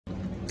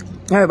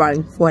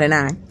Everybody,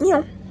 49. You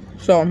know,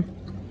 so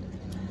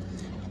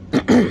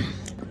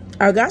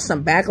I got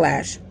some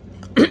backlash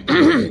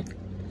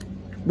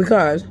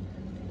because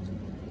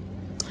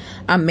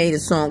I made a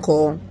song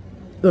called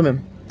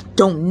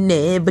Don't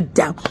Never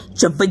Doubt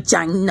Your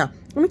Vagina.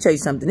 Let me tell you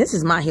something. This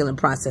is my healing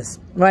process,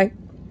 right?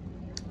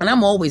 And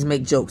I'm always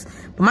make jokes.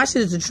 But my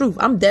shit is the truth.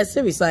 I'm dead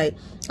serious. Like,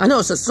 I know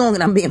it's a song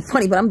and I'm being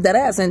funny, but I'm dead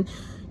ass. And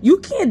you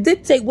can't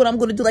dictate what I'm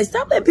going to do. Like,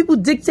 stop letting people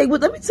dictate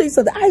what. Let me tell you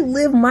something. I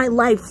live my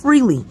life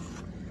freely.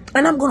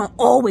 And I'm going to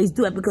always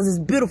do it because it's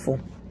beautiful.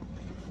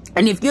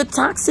 And if you're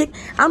toxic,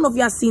 I don't know if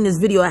y'all seen this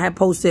video I had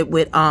posted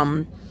with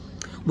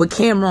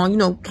Cameron. You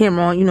know,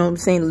 Cameron, you know what I'm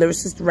saying?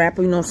 Lyricist,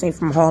 rapper, you know what I'm saying?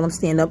 From Harlem,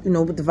 stand up, you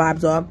know what the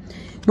vibes are.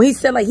 When he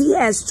said, like, he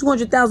has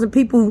 200,000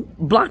 people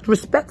blocked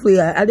respectfully.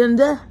 I didn't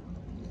dare.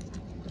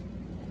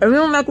 If you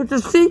don't like what you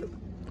see,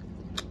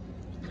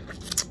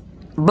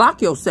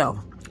 block yourself.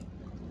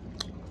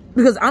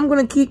 Because I'm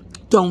going to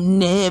keep, don't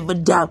never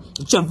doubt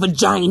your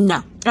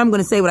vagina. I'm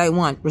going to say what I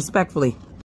want, respectfully.